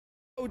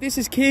This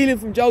is Keelan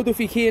from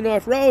Duffy Kia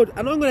North Road,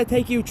 and I'm going to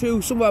take you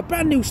through some of our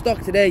brand new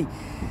stock today.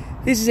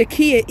 This is a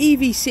Kia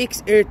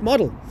EV6 Earth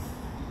model.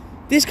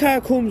 This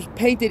car comes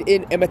painted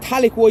in a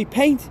metallic white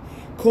paint,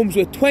 comes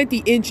with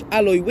 20-inch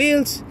alloy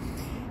wheels,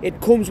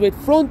 it comes with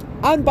front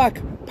and back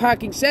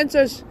parking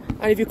sensors,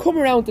 and if you come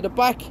around to the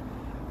back,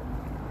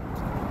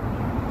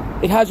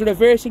 it has a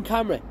reversing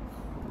camera.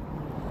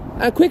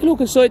 And a quick look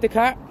inside the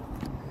car.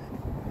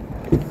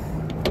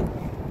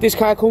 This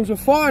car comes with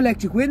 4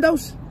 electric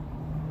windows,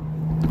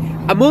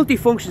 a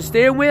multi-function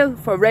steering wheel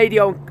for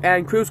radio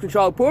and cruise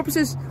control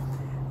purposes,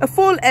 a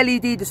full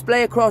LED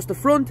display across the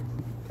front,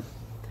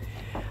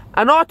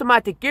 an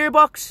automatic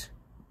gearbox,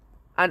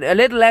 and a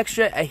little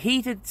extra, a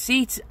heated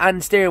seats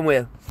and steering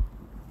wheel.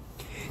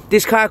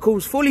 This car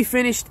comes fully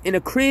finished in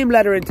a cream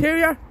leather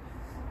interior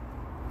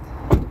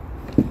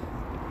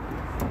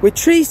with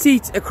 3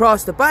 seats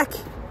across the back,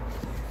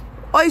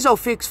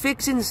 ISOFIX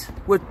fixings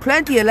with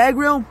plenty of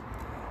legroom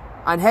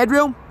and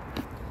headroom.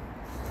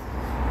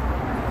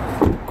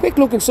 Quick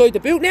look inside the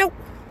boot now.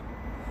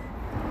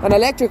 An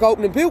electric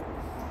opening boot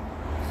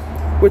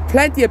with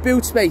plenty of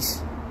boot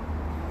space.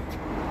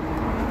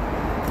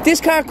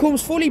 This car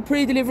comes fully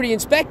pre-delivery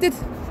inspected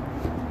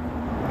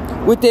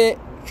with the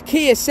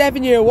Kia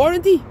 7-year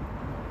warranty.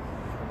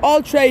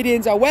 All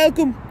trade-ins are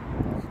welcome,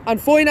 and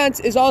finance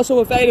is also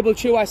available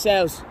through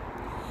ourselves.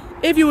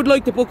 If you would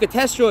like to book a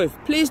test drive,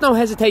 please don't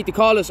hesitate to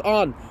call us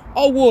on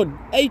 01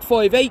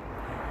 858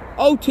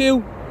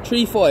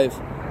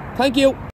 0235. Thank you.